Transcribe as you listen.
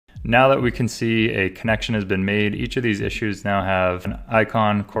Now that we can see a connection has been made, each of these issues now have an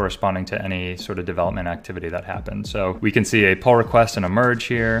icon corresponding to any sort of development activity that happened. So we can see a pull request and a merge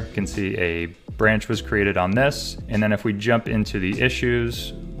here. We can see a branch was created on this. And then if we jump into the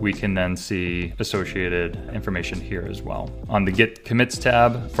issues, we can then see associated information here as well. On the Git Commits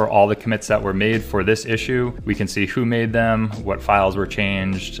tab, for all the commits that were made for this issue, we can see who made them, what files were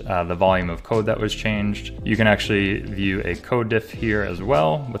changed, the volume of code that was changed. You can actually view a code diff here as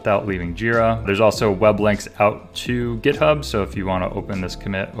well without leaving Jira. There's also web links out to GitHub, so if you want to open this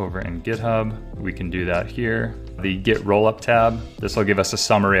commit over in GitHub, we can do that here. The Git Rollup tab, this will give us a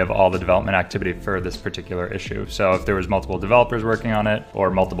summary of all the development activity for this particular issue. So if there was multiple developers working on it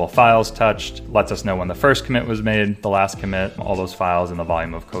or multiple files touched, lets us know when the first commit was made, the last commit, all those files, and the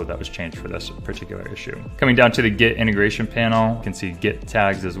volume of code that was changed for this particular issue. Coming down to the Git Integration panel, you can see Git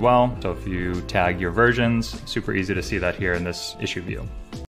tags as well. So if you tag your versions, super easy to see that here in this issue view.